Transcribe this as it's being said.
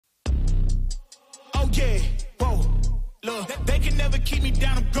yeah, whoa. Look, they can never keep me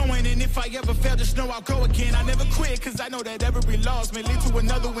down, I'm going. And if I ever fail, just know I'll go again. I never quit, cause I know that every loss may lead to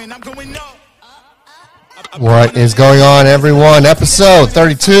another win. I'm going up. What is going on, everyone? Episode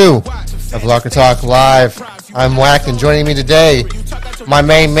 32 of Locker Talk Live. I'm Wack, and joining me today, my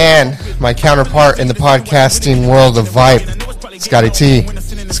main man, my counterpart in the podcasting world of Vibe, Scotty T.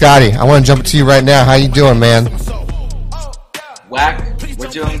 Scotty, I want to jump to you right now. How you doing, man? Wack, we're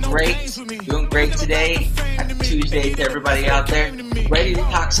doing great. Doing great today. Happy Tuesday to everybody out there. Ready to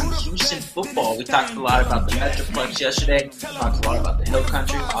talk some Houston football. We talked a lot about the Metroplex yesterday. We talked a lot about the Hill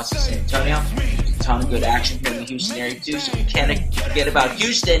Country, also San Antonio. There's a ton of good action here in the Houston area too, so we can't forget about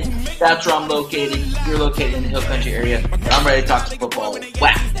Houston. That's where I'm located. You're located in the Hill Country area. But I'm ready to talk some football.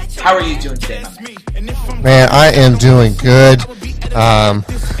 Wack, how are you doing today, my man? Man, I am doing good.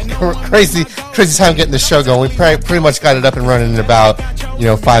 Crazy time getting the show going. We pretty much got it up and running in about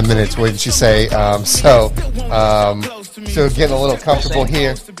 5 minutes. Wouldn't you say? So getting a little comfortable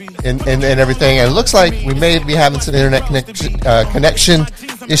here and everything. And it looks like we may be having some internet connection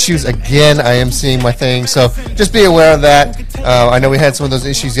issues again. I am seeing my thing, so just be aware of that. I know we had some of those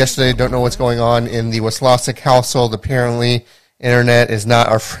issues yesterday. Don't know what's going on in the Waslawczyk household. Apparently, internet is not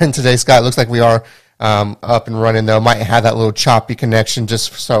our friend today. Scott, it looks like we are up and running, though. Might have that little choppy connection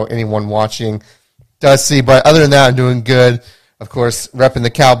just so anyone watching does see. But other than that, I'm doing good. Of course, repping the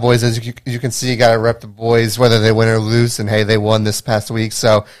Cowboys. As you can see, got to rep the boys, whether they win or lose. And, hey, they won this past week.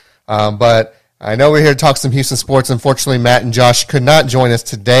 So, but I know we're here to talk some Houston sports. Unfortunately, Matt and Josh could not join us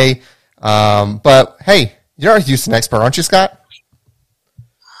today. But, hey, you're a Houston expert, aren't you, Scott?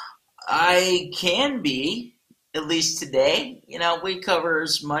 I can be. At least today, we cover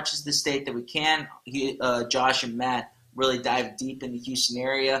as much as the state that we can. Josh and Matt really dive deep in the Houston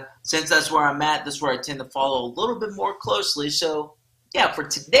area. Since that's where I'm at, that's where I tend to follow a little bit more closely. So, yeah, for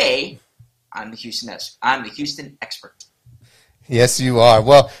today, I'm the Houston expert. Yes, you are.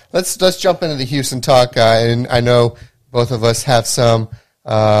 Well, let's jump into the Houston talk. And I know both of us have some,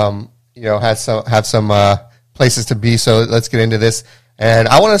 have some places to be. So let's get into this. And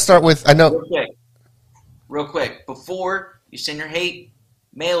I want to start with Real quick, before you send your hate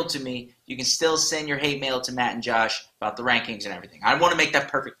mail to me, you can still send your hate mail to Matt and Josh about the rankings and everything. I want to make that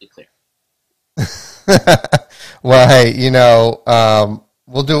perfectly clear. Well, hey,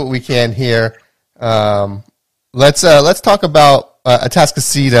 we'll do what we can here. Let's talk about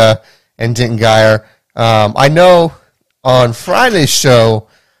Atascocita and Denton Guyer. I know on Friday's show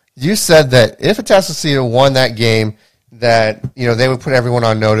you said that if Atascocita won that game, that they would put everyone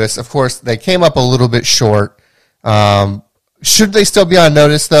on notice. Of course, they came up a little bit short. Should they still be on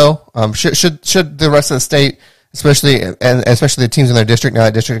notice, though? Should the rest of the state, especially the teams in their district, now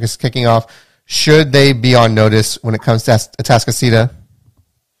that district is kicking off, should they be on notice when it comes to Atascocita?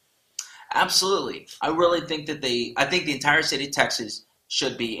 Absolutely. I really think I think the entire state of Texas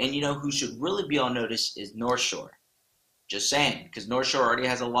should be. And who should really be on notice is North Shore. Just saying, because North Shore already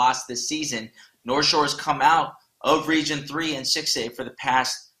has a loss this season. North Shore has come out of Region 3 and 6A for the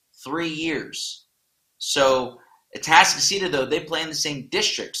past 3 years. So Atascocita, though, they play in the same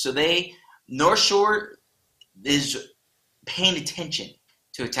district. So North Shore is paying attention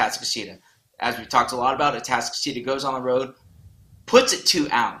to Atascocita. As we talked a lot about, Atascocita goes on the road, puts it to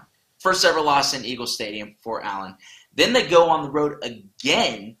Allen. First ever loss in Eagle Stadium for Allen. Then they go on the road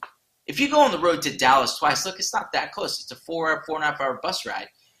again. If you go on the road to Dallas twice, look, it's not that close. It's a 4.5 hour bus ride.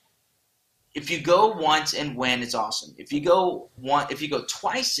 If you go once and win, it's awesome. If you go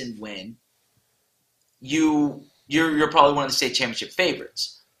twice and win, you're probably one of the state championship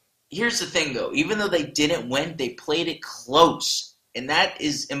favorites. Here's the thing, though. Even though they didn't win, they played it close, and that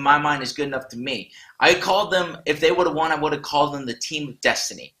is, in my mind, is good enough to me. I called them, if they would have won, I would have called them the team of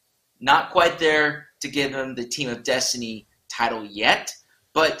destiny. Not quite there to give them the team of destiny title yet,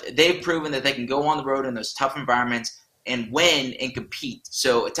 but they've proven that they can go on the road in those tough environments and win and compete.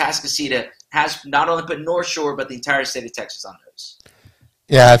 So Atascocita has not only put North Shore, but the entire state of Texas on notice.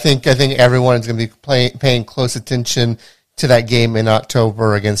 Yeah, I think everyone is going to be paying close attention to that game in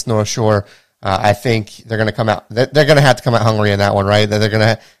October against North Shore. I think they're going to come out. They're going to have to come out hungry in that one, right? They're going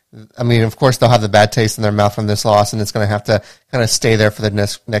to. Of course, they'll have the bad taste in their mouth from this loss, and it's going to have to kind of stay there for the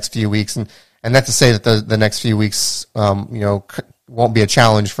next few weeks. And not to say that the next few weeks, won't be a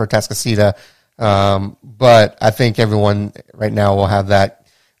challenge for Atascocita. But I think everyone right now will have that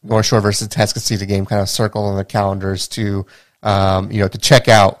North Shore versus Atascocita game kind of circled on their calendars to check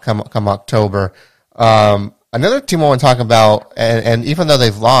out come October. Another team I want to talk about, and even though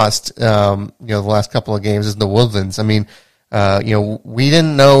they've lost, the last couple of games, is the Woodlands. We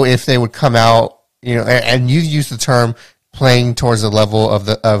didn't know if they would come out, and you used the term playing towards the level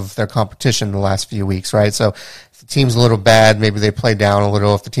of their competition in the last few weeks, right? So if the team's a little bad, maybe they play down a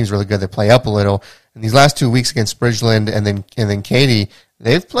little. If the team's really good, they play up a little. And these last 2 weeks against Bridgeland and then Katy,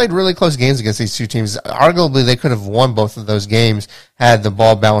 they've played really close games against these two teams. Arguably, they could have won both of those games had the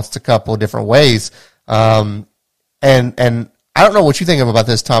ball balanced a couple of different ways. And I don't know what you think about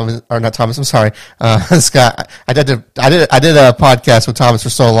this, Thomas, or not Thomas. I'm sorry, Scott. I did a podcast with Thomas for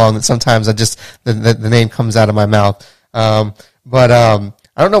so long that sometimes the name comes out of my mouth. But I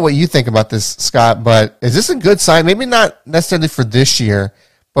don't know what you think about this, Scott. But is this a good sign? Maybe not necessarily for this year,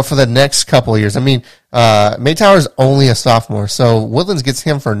 but for the next couple of years. I mean, Maytower's only a sophomore, so Woodlands gets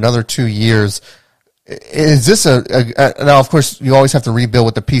him for another 2 years. Is this now? Of course, you always have to rebuild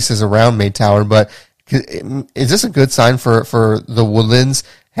with the pieces around Maytower, but is this a good sign for the Woodlands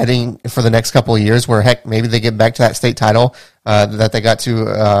heading for the next couple of years? Where heck, maybe they get back to that state title that they got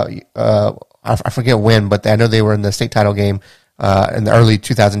to. I forget when, but I know they were in the state title game in the early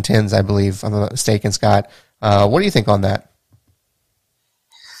 2010s, I believe. If I'm not mistaken, Scott. What do you think on that?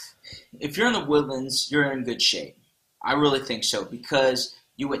 If you're in the Woodlands, you're in good shape. I really think so, because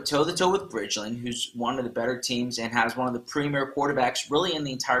you went toe-to-toe with Bridgeland, who's one of the better teams and has one of the premier quarterbacks really in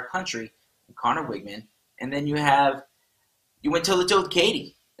the entire country, Connor Wigman. And then you went toe-to-toe with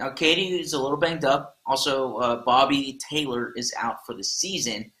Katy. Now, Katy is a little banged up. Also, Bobby Taylor is out for the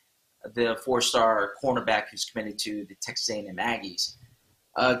season, the four-star cornerback who's committed to the Texas A&M Aggies.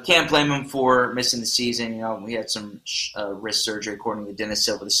 Can't blame him for missing the season. You know, he had some wrist surgery, according to Dennis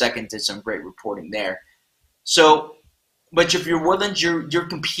Silva II. Did some great reporting there. So, but if you're Woodlands, you're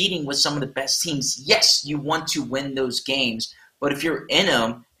competing with some of the best teams. Yes, you want to win those games, but if you're in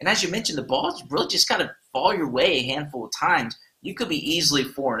them, and as you mentioned, the ball's really just got to fall your way a handful of times. You could be easily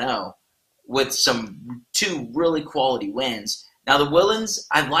 4-0 with two really quality wins. Now, the Woodlands,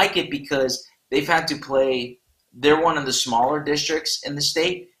 I like it because they've had to play. They're one of the smaller districts in the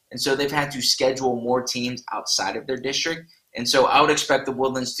state, and so they've had to schedule more teams outside of their district. And so I would expect the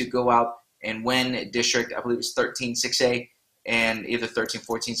Woodlands to go out and win a district, I believe it's 13-6A, and either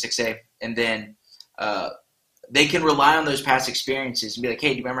 13-14-6A, and then they can rely on those past experiences and be like, hey,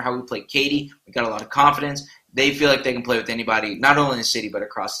 do you remember how we played Katy? We got a lot of confidence. They feel like they can play with anybody, not only in the city, but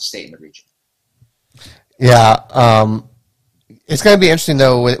across the state and the region. Yeah, it's going to be interesting,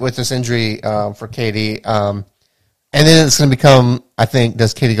 though, with this injury for Katy. And then it's going to become, I think,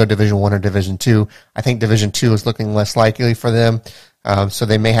 does Katy go Division I or Division II? I think Division II is looking less likely for them, so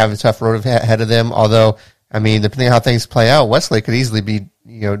they may have a tough road ahead of them. Although, I mean, depending on how things play out, Westlake could easily be,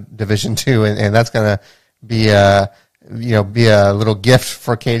 Division II, and that's going to be a little gift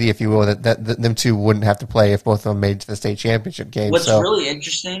for Katy, if you will, that them two wouldn't have to play if both of them made it to the state championship game. What's really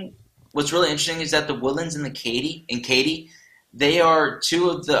interesting is that the Woodlands and Katy, they are two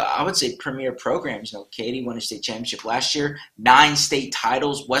of the, I would say, premier programs. Katy won a state championship last year, 9 state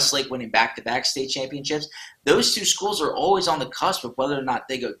titles, Westlake winning back-to-back state championships. Those two schools are always on the cusp of whether or not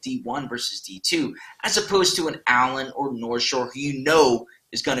they go D1 versus D2, as opposed to an Allen or North Shore, who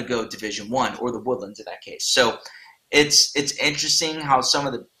is going to go Division I, or the Woodlands in that case. So it's interesting how some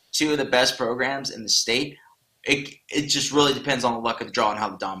of the two of the best programs in the state, it just really depends on the luck of the draw and how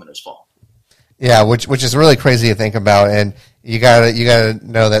the dominoes fall. Yeah, which is really crazy to think about, and you gotta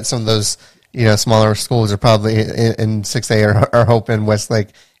know that some of those smaller schools are probably in 6A are hoping Westlake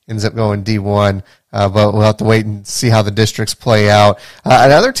ends up going D1, but we'll have to wait and see how the districts play out.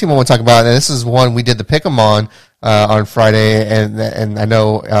 Another team I want to talk about, and this is one we did the pick'em on Friday, and I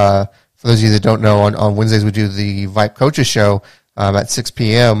know for those of you that don't know, on Wednesdays we do the Vipe Coaches Show. At 6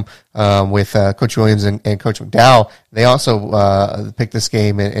 p.m. With Coach Williams and Coach McDowell. They also picked this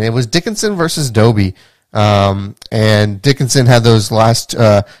game, and it was Dickinson versus Dobie. And Dickinson had those last,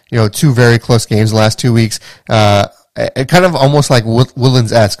 2 very close games the last 2 weeks. It kind of almost like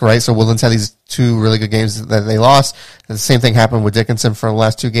Woodlands-esque, right? So Woodlands had these 2 really good games that they lost. And the same thing happened with Dickinson for the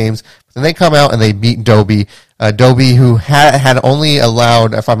last 2 games. But then they come out and they beat Dobie. Dobie, who had only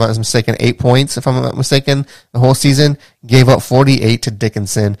allowed, if I'm not mistaken, 8 points, if I'm not mistaken, the whole season, gave up 48 to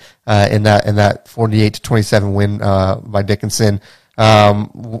Dickinson in that 48-27 win by Dickinson.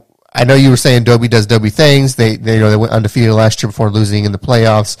 I know you were saying Dobie does Dobie things. They went undefeated last year before losing in the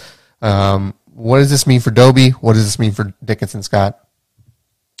playoffs. What does this mean for Dobie? What does this mean for Dickinson, Scott?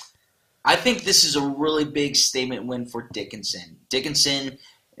 I think this is a really big statement win for Dickinson. Dickinson,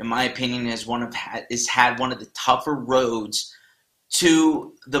 in my opinion, has had one of the tougher roads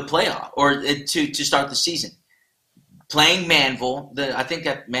to the playoff, or to start the season. Playing Manville, I think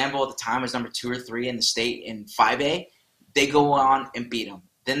that Manville at the time was number 2 or 3 in the state in 5A. They go on and beat them.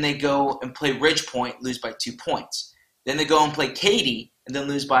 Then they go and play Ridge Point, lose by 2 points. Then they go and play Katy, and then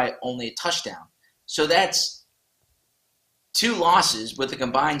lose by only a touchdown. So that's 2 losses with a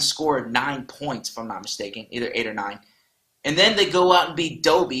combined score of 9 points, if I'm not mistaken, either 8 or 9. And then they go out and beat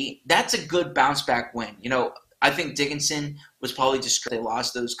Dobie. That's a good bounce-back win. I think Dickinson was probably just they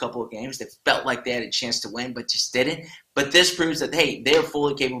lost those couple of games. They felt like they had a chance to win, but just didn't. But this proves that, hey, they're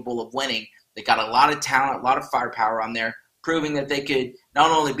fully capable of winning. They got a lot of talent, a lot of firepower on there, proving that they could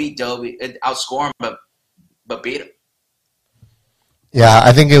not only beat Dobie, outscore him, but beat him. Yeah,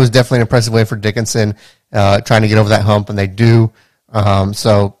 I think it was definitely an impressive win for Dickinson, trying to get over that hump, and they do.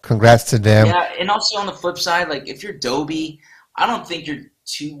 So congrats to them. Yeah, and also on the flip side, like if you're Dobie, I don't think you're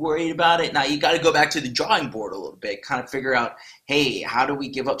too worried about it. Now, you got to go back to the drawing board a little bit, kind of figure out, hey, how do we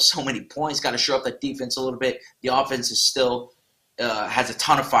give up so many points? Got to shore up that defense a little bit. The offense is still has a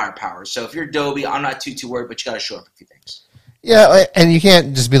ton of firepower. So if you're Dobie, I'm not too worried, but you got to shore up a few things. Yeah, and you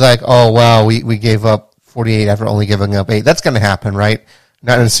can't just be like, oh, wow, we gave up 48 after only giving up 8. That's going to happen, right?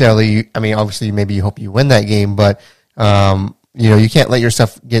 Not necessarily. I mean, obviously, maybe you hope you win that game, but you can't let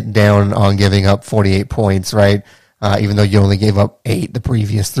yourself get down on giving up 48 points, right? Even though you only gave up 8 the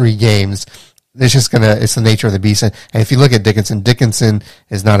previous 3 games. It's the nature of the beast. And if you look at Dickinson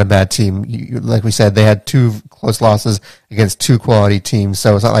is not a bad team. Like we said, they had 2 close losses against 2 quality teams.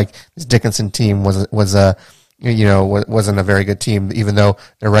 So it's not like this Dickinson team wasn't a very good team, even though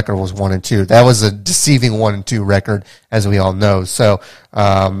their record was 1-2. That was a deceiving 1-2 record, as we all know. So,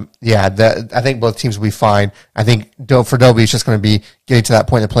 I think both teams will be fine. I think for Dobie, it's just going to be getting to that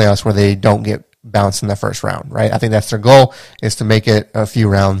point in the playoffs where they don't get bounced in the first round, right? I think that's their goal, is to make it a few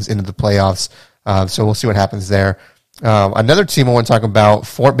rounds into the playoffs. So we'll see what happens there. Another team I want to talk about,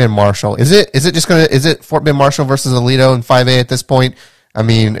 Fort Bend Marshall. Is it Fort Bend Marshall versus Aledo in 5A at this point? I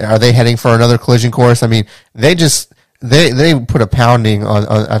mean, are they heading for another collision course? I mean, they put a pounding on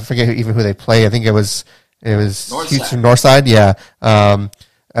I forget even who they play. I think it was Northside. Houston Northside. Yeah.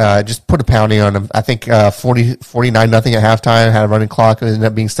 Just put a pounding on them. I think 49-0 at halftime, had a running clock. It ended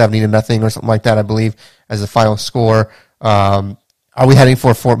up being 70-0 or something like that, I believe, as the final score. Are we heading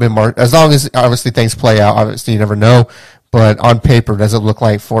for Fort Bend Marshall? As long as, obviously, things play out. Obviously, you never know. But on paper, does it look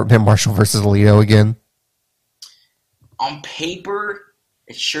like Fort Bend Marshall versus Aledo again? On paper,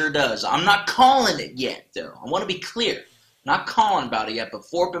 it sure does. I'm not calling it yet, though. I want to be clear. I'm not calling about it yet, but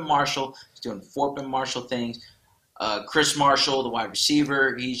Fort Bend Marshall is doing Fort Bend Marshall things. Chris Marshall, the wide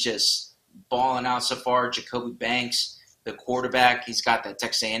receiver, he's just balling out so far. Jacoby Banks, the quarterback, he's got that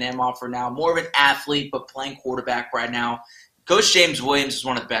Texas A&M offer now. More of an athlete, but playing quarterback right now. Coach James Williams is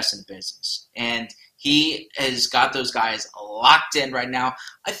one of the best in the business, and he has got those guys locked in right now.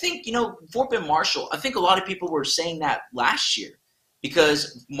 I think, Fort Bend Marshall, I think a lot of people were saying that last year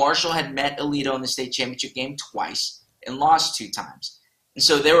because Marshall had met Aledo in the state championship game twice and lost 2 times. And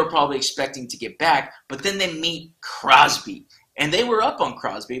so they were probably expecting to get back, but then they meet Crosby. And they were up on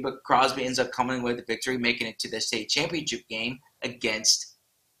Crosby, but Crosby ends up coming away with the victory, making it to the state championship game against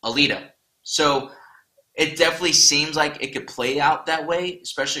Aledo. So it definitely seems like it could play out that way,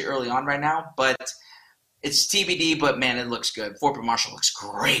 especially early on right now. But it's TBD, but, man, it looks good. Fort Bend Marshall looks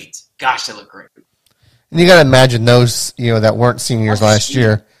great. Gosh, they look great. And you got to imagine those, that weren't seniors last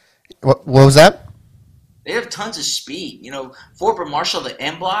year. What was that? They have tons of speed. Fort Bend Marshall, the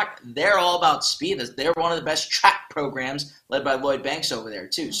M Block, they're all about speed. They're one of the best track programs led by Lloyd Banks over there,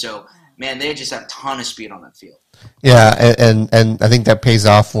 too. So, man, they just have a ton of speed on that field. Yeah, and I think that pays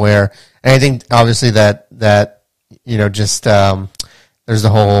off where – and I think, obviously, that there's the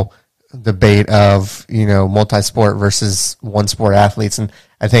whole debate of, multi-sport versus one-sport athletes. And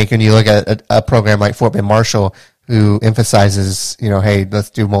I think when you look at a program like Fort Bend Marshall who emphasizes, hey, let's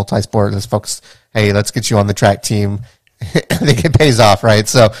do multi-sport, let's focus – hey, let's get you on the track team. I think it pays off, right?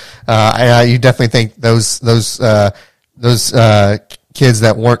 So, you definitely think those kids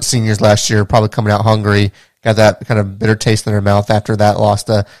that weren't seniors last year probably coming out hungry, got that kind of bitter taste in their mouth after that loss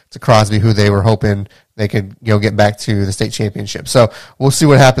to Crosby, who they were hoping they could get back to the state championship. So we'll see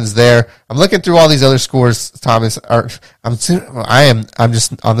what happens there. I'm looking through all these other scores, Thomas. I'm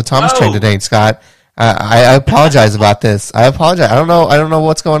just on the Thomas train today, Scott. I apologize about this. I apologize. I don't know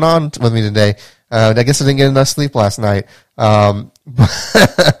what's going on with me today. I guess I didn't get enough sleep last night. But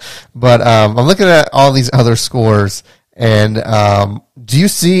I'm looking at all these other scores, and do you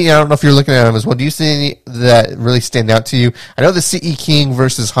see? I don't know if you're looking at them as well. Do you see any that really stand out to you? I know the CE King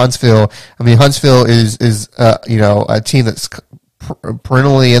versus Huntsville. I mean, Huntsville is a team that's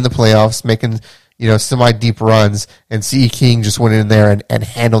perennially in the playoffs, making semi-deep runs, and CE King just went in there and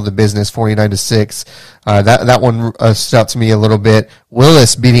handled the business 49-6. That one stood out to me a little bit.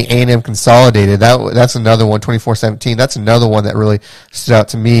 Willis beating A&M Consolidated. That's another one, 24-17. That's another one that really stood out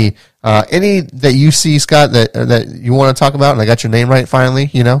to me. Any that you see, Scott, that you want to talk about? And I got your name right finally,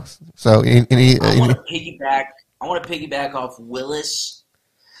 So any I want to piggyback I want to piggyback off Willis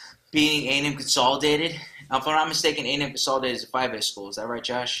beating A&M Consolidated. Now, if I'm not mistaken, A&M Consolidated is a 5A school. Is that right,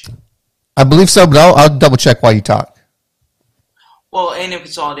 Josh? I believe so, but I'll double check while you talk. Well, A&M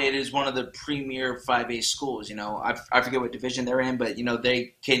Consolidated is one of the premier 5A schools. You know, I forget what division they're in, but you know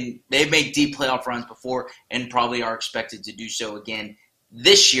they've made deep playoff runs before and probably are expected to do so again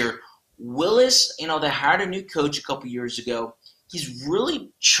this year. Willis, you know, they hired a new coach a couple years ago. He's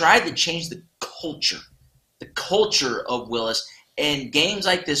really tried to change the culture of Willis, and games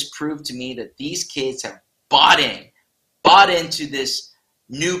like this prove to me that these kids have bought into this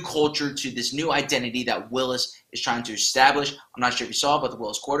new culture, to this new identity that Willis is trying to establish. I'm not sure if you saw, but the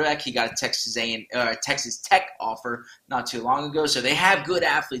Willis quarterback, he got a Texas Tech offer not too long ago. So they have good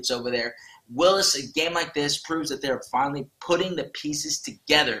athletes over there. Willis, a game like this proves that they're finally putting the pieces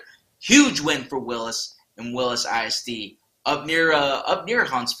together. Huge win for Willis and Willis ISD up near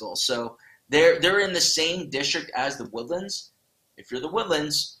Huntsville. So they're in the same district as the Woodlands. If you're the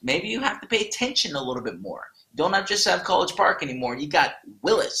Woodlands, maybe you have to pay attention a little bit more. Don't not just have College Park anymore. You got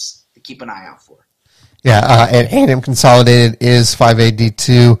Willis to keep an eye out for. Yeah, and A&M Consolidated is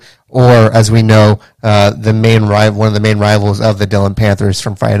 5AD2, or as we know, one of the main rivals of the Dillon Panthers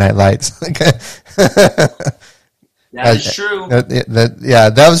from Friday Night Lights. That is true.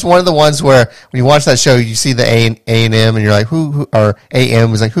 That was one of the ones where when you watch that show, you see the A&M, and you're like, who or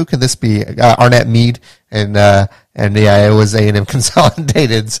AM was like, who could this be? Arnett Meade, and yeah, it was A&M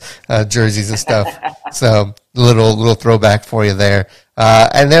Consolidated's jerseys and stuff. So little throwback for you there.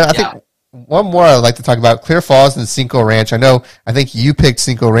 And then I think one more I'd like to talk about, Clear Falls and Cinco Ranch. I think you picked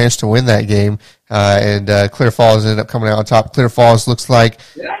Cinco Ranch to win that game, and Clear Falls ended up coming out on top. Clear Falls looks like.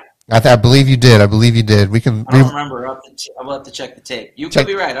 I believe you did. I don't remember. I'll have to check the tape. You could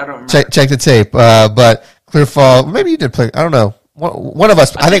be right. I don't remember. Check the tape. But Clear Falls, maybe you did play. I don't know. One of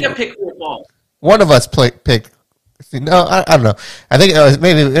us. I think I picked Clear Falls. One of us picked. No, I don't know. I think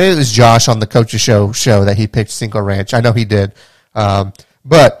maybe it was Josh on the Coach's Show that he picked Cinco Ranch. I know he did.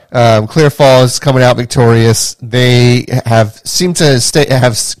 But Clear Falls coming out victorious. They seemed to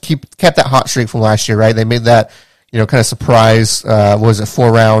kept that hot streak from last year, right? They made that kind of surprise. Was a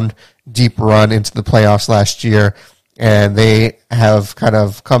 4-round deep run into the playoffs last year, and they have kind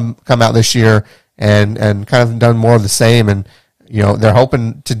of come out this year and kind of done more of the same. And they're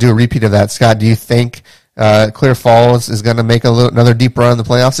hoping to do a repeat of that. Scott, do you think Clear Falls is going to make another deep run in the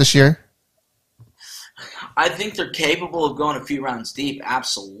playoffs this year? I think they're capable of going a few rounds deep.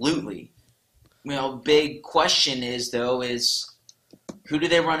 Absolutely. Big question is who do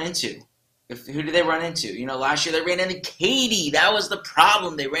they run into? Who do they run into? Last year they ran into Katy. That was the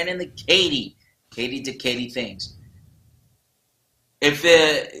problem. They ran into Katy. Katy did Katy things. If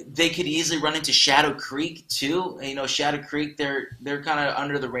they could easily run into Shadow Creek too. Shadow Creek, they're kind of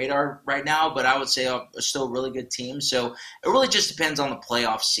under the radar right now, but I would say still a really good team. So it really just depends on the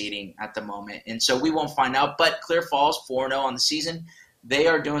playoff seeding at the moment. And so we won't find out. But Clear Falls, 4-0 on the season. They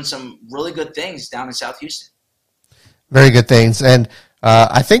are doing some really good things down in South Houston. Very good things. And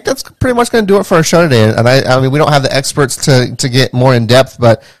I think that's pretty much going to do it for our show today. And I mean, we don't have the experts to get more in depth,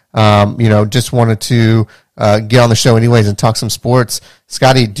 but just wanted to get on the show anyways and talk some sports.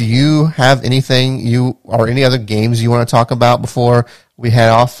 Scotty, do you have anything or any other games you want to talk about before we head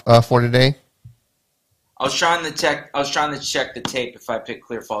off for today? I was trying to check the tape if I picked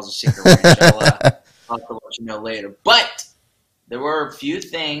Clear Falls or Secret Ranch. I'll have to let you know later. But there were a few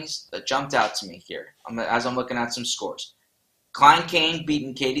things that jumped out to me here as I'm looking at some scores. Klein Cain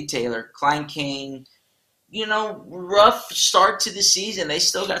beating Katy Taylor. Klein Cain, rough start to the season. They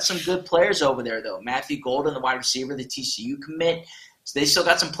still got some good players over there, though. Matthew Golden, the wide receiver, the TCU commit. So they still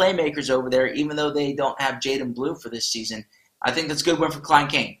got some playmakers over there, even though they don't have Jaden Blue for this season. I think that's a good win for Klein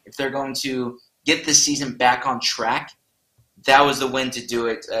Cain. If they're going to get this season back on track, that was the win to do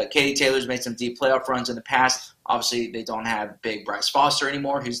it. Katy Taylor's made some deep playoff runs in the past. Obviously, they don't have big Bryce Foster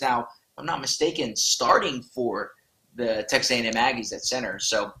anymore, who's now, if I'm not mistaken, starting for the Texas A&M Aggies at center.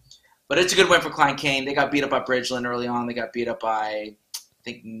 So, but it's a good win for Klein Cain. They got beat up by Bridgeland early on. They got beat up by, I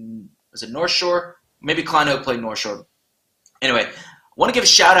think, was it North Shore? Maybe Klein Oak played North Shore. Anyway, I want to give a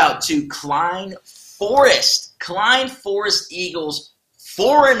shout-out to Klein Forest. Klein Forest Eagles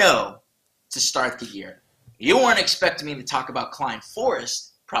 4-0 to start the year. You weren't expecting me to talk about Klein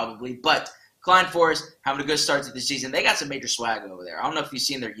Forest, probably, but Klein Forest having a good start to the season. They got some major swag over there. I don't know if you've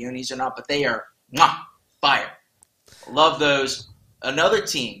seen their unis or not, but they are fire. Love those. Another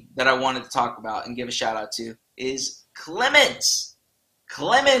team that I wanted to talk about and give a shout-out to is Clements.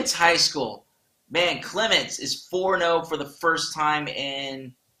 Clements High School. Man, Clements is 4-0 for the first time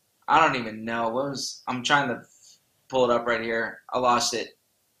in, I don't even know. I'm trying to pull it up right here. I lost it.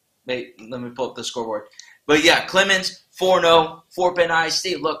 Wait, let me pull up the scoreboard. But yeah, Clemens 4-0, Fort Bend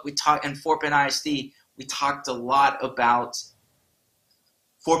ISD. Look, in Fort Bend ISD, we talked a lot about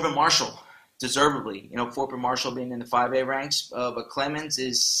Fort Bend Marshall, deservedly. Fort Bend Marshall being in the 5A ranks, but Clemens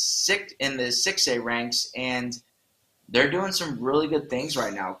is in the 6A ranks, and they're doing some really good things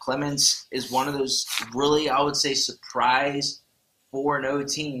right now. Clemens is one of those really, I would say, surprise 4-0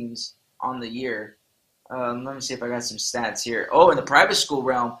 teams on the year. Let me see if I got some stats here. Oh, in the private school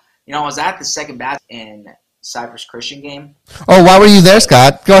realm, I was at the Second Baptist in Cypress Christian game. Oh, why were you there,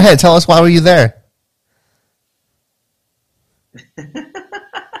 Scott? Go ahead. Tell us why were you there?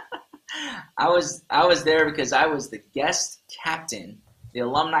 I was there because I was the guest captain, the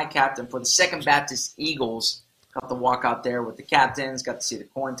alumni captain for the Second Baptist Eagles. Got to walk out there with the captains, got to see the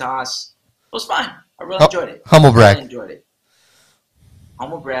coin toss. It was fun. I really enjoyed it. Humble brag. Really enjoyed it.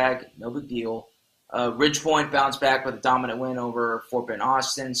 Humble brag, no big deal. Ridge Point bounced back with a dominant win over Fort Bend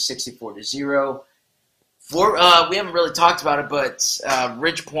Austin, 64-0. We haven't really talked about it, but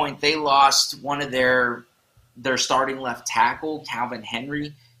Ridge Point, they lost one of their starting left tackle, Calvin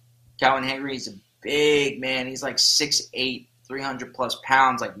Henry. Calvin Henry is a big man. He's like 6'8", 300-plus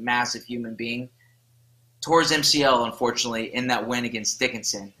pounds, like massive human being. Tore his MCL, unfortunately, in that win against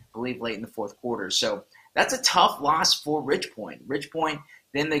Dickinson, I believe late in the fourth quarter. So that's a tough loss for Ridge Point. Ridge Point,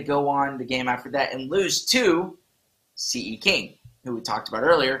 then they go on the game after that and lose to C.E. King, who we talked about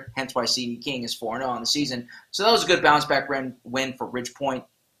earlier, hence why C.E. King is 4-0 on the season. So that was a good bounce-back win for Ridge Point.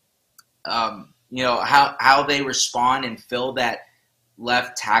 How they respond and fill that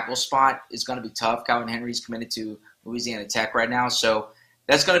left tackle spot is going to be tough. Calvin Henry's committed to Louisiana Tech right now, so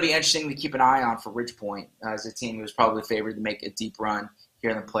that's going to be interesting to keep an eye on for Ridge Point as a team who's probably favored to make a deep run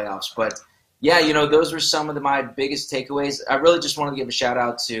here in the playoffs. But, yeah, those were some of my biggest takeaways. I really just wanted to give a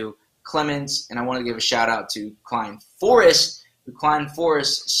shout-out to Clemens, and I want to give a shout-out to Klein Forest, who Klein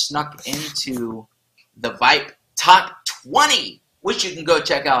Forest snuck into the Vibe Top 20, which you can go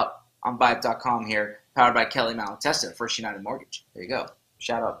check out on Vibe.com here, powered by Kelly Malatesta, First United Mortgage. There you go.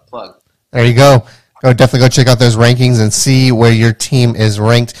 Shout-out, plug. There you go. Definitely go check out those rankings and see where your team is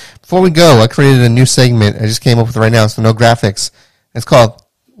ranked. Before we go, I created a new segment. I just came up with it right now, so no graphics. It's called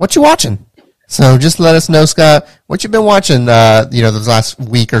What You Watching? So just let us know, Scott, what you've been watching, this last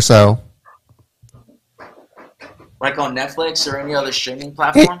week or so. Like on Netflix or any other streaming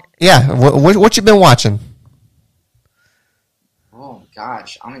platform? Yeah. What you been watching? Oh,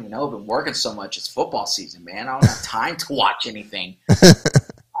 gosh. I don't even know. I've been working so much. It's football season, man. I don't have time to watch anything.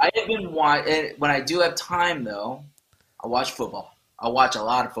 I have been when I do have time, though, I watch football. I watch a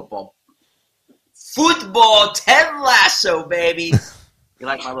lot of football. Football, Ted Lasso, baby. You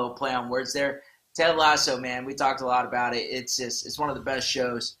like my little play on words there? Ted Lasso, man, we talked a lot about it. It's one of the best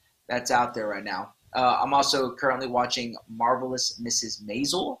shows that's out there right now. I'm also currently watching Marvelous Mrs.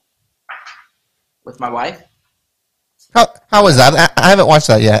 Maisel with my wife. How was that? I haven't watched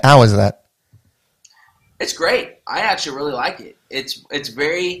that yet. How was that? It's great. I actually really like it. It's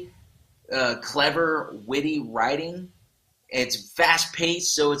very clever, witty writing. It's fast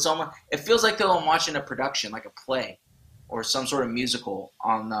paced, so it feels like though I'm watching a production, like a play or some sort of musical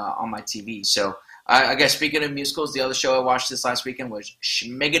on my TV. So I guess speaking of musicals, the other show I watched this last weekend was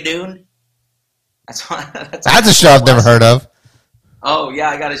Schmigadoon. That's a show I've never heard of. Oh yeah,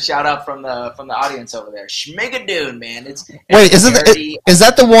 I got a shout out from the audience over there. Schmigadoon, man. Wait, is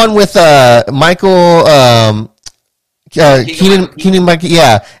that the one with Michael Keegan Michael?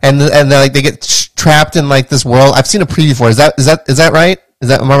 Yeah, and like they get trapped in like this world. I've seen a preview for it. Is that right?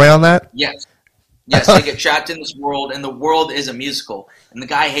 Am I right on that? Yes, they get trapped in this world, and the world is a musical. And the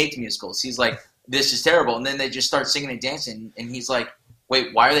guy hates musicals. He's like, this is terrible. And then they just start singing and dancing, and he's like,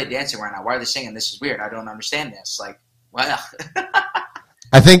 wait, why are they dancing right now? Why are they singing? This is weird. I don't understand this. Like, wow.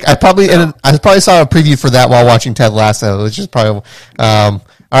 I probably saw a preview for that while watching Ted Lasso, which is probably all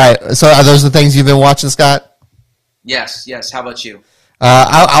right. So are those the things you've been watching, Scott? Yes. How about you?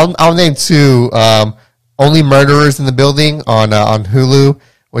 I'll name two. Only Murderers in the Building on Hulu,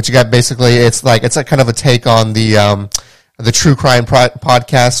 which you got basically it's a kind of a take on the true crime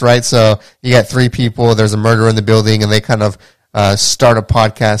podcast, right? So you got three people. There's a murder in the building, and they kind of start a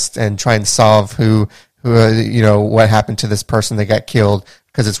podcast and try and solve who what happened to this person that got killed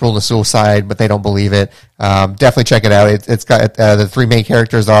because it's ruled a suicide, but they don't believe it. Definitely check it out. It's got the three main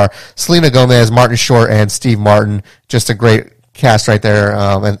characters are Selena Gomez, Martin Short, and Steve Martin. Just a great cast right there,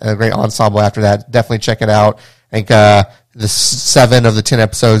 and a great ensemble after that. Definitely check it out. I think the 7 of the 10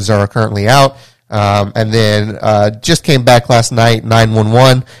 episodes are currently out. And then just came back last night,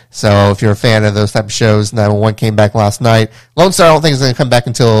 911. So if you're a fan of those type of shows, 911 came back last night. Lone Star I don't think is going to come back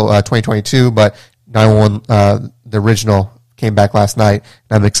until 2022, but 911, the original, came back last night,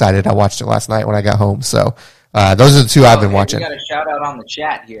 and I'm excited. I watched it last night when I got home. So those are the two I've been watching. We got a shout out on the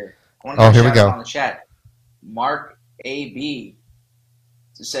chat here. Here we go. On the chat, Mark AB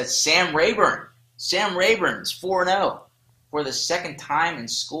says Sam Rayburn. Sam Rayburn's 4-0 for the second time in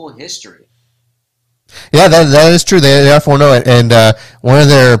school history. Yeah, that is true. They are 4-0, and one of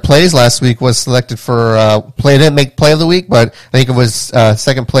their plays last week was selected for play. Didn't make play of the week, but I think it was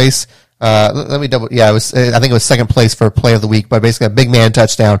second place. Let me double. Yeah, it was. I think it was second place for play of the week, but basically a big man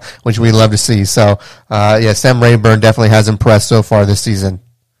touchdown, which we love to see. So, yeah, Sam Rayburn definitely has impressed so far this season.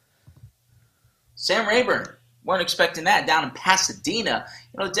 Sam Rayburn, weren't expecting that down in Pasadena.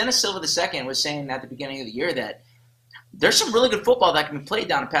 Dennis Silva II was saying at the beginning of the year that there's some really good football that can be played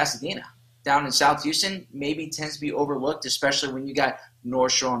down in Pasadena. Down in South Houston, maybe tends to be overlooked, especially when you got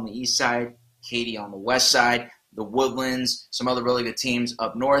North Shore on the east side, Katy on the west side, the Woodlands, some other really good teams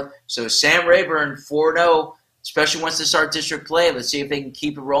up north. So Sam Rayburn, 4-0, especially once they start district play. Let's see if they can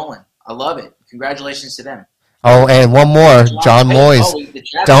keep it rolling. I love it. Congratulations to them. Oh, and one more, John Moyes.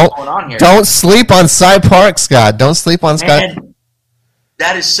 Don't sleep on Cy Park, Scott. Don't sleep on Scott.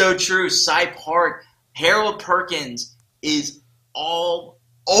 That is so true. Cy Park, Harold Perkins is all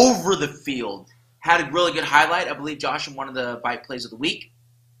over the field. Had a really good highlight, I believe, Josh, in one of the Vipe Plays of the Week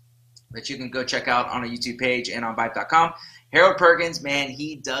that you can go check out on our YouTube page and on Vipe.com. Harold Perkins, man,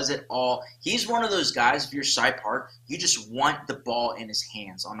 he does it all. He's one of those guys, if you're Cy Park, you just want the ball in his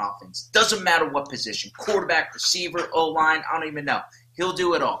hands on offense. Doesn't matter what position, quarterback, receiver, O-line, I don't even know. He'll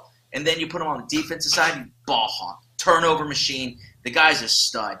do it all. And then you put him on the defensive side, you ball hawk, turnover machine. The guy's a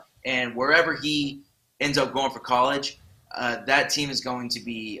stud. And wherever he ends up going for college, that team is going to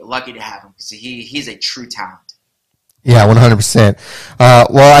be lucky to have him because he's a true talent. Yeah, 100%.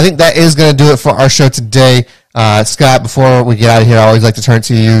 Well, I think that is going to do it for our show today. Scott, before we get out of here, I always like to turn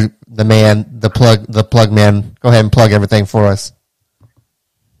to you, the man, the plug man. Go ahead and plug everything for us.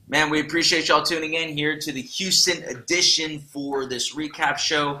 Man, we appreciate y'all tuning in here to the Houston edition for this recap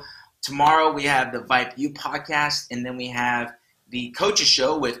show. Tomorrow we have the Vipe U podcast, and then we have the Coaches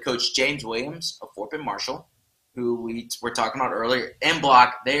Show with Coach James Williams of Fort Bend Marshall, who we were talking about earlier.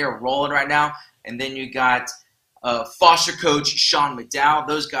 M-Block, they are rolling right now. And then you got Foster coach Sean McDowell.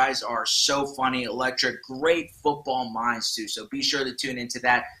 Those guys are so funny, electric, great football minds too. So be sure to tune into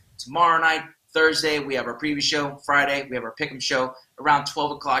that tomorrow night. Thursday, we have our preview show. Friday, we have our pick'em show around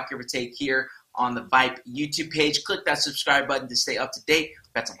 12 o'clock, give or take, here on the Vipe YouTube page. Click that subscribe button to stay up to date.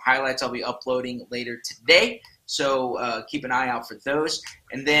 We've got some highlights I'll be uploading later today. So keep an eye out for those.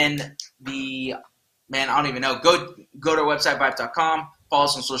 And then I don't even know. Go to our website, Vipe.com. Follow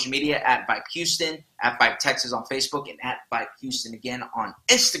us on social media at Vipe Houston, at Vipe Texas on Facebook, and at Vipe Houston again on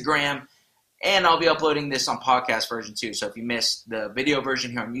Instagram. And I'll be uploading this on podcast version too. So if you missed the video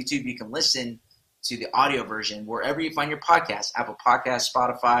version here on YouTube, you can listen to the audio version wherever you find your podcast. Apple Podcasts,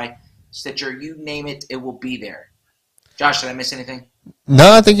 Spotify, Stitcher, you name it, it will be there. Josh, did I miss anything?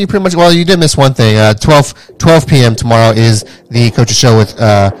 No, I think you pretty much, well, you did miss one thing. 12 p.m. tomorrow is the Coaches Show with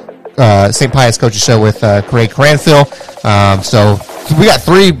St. Pius Coaches Show with Craig Cranfield. So we got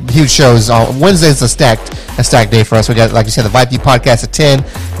three huge shows. On Wednesday's a stacked day for us. We got, like you said, the Vipe podcast at 10,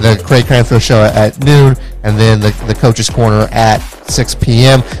 the Craig Cranfield show at noon, and then the Coaches Corner at 6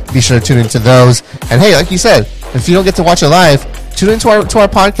 p.m. Be sure to tune into those. And hey, like you said, if you don't get to watch it live, tune into our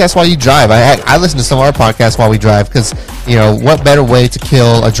podcast while you drive. I listen to some of our podcasts while we drive because, what better way to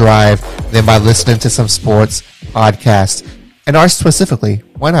kill a drive than by listening to some sports podcast. And ours specifically.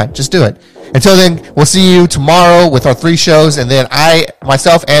 Why not? Just do it. Until then, we'll see you tomorrow with our 3 shows. And then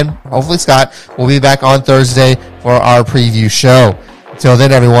myself, and hopefully Scott will be back on Thursday for our preview show. Until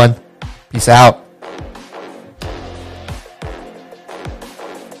then, everyone, peace out.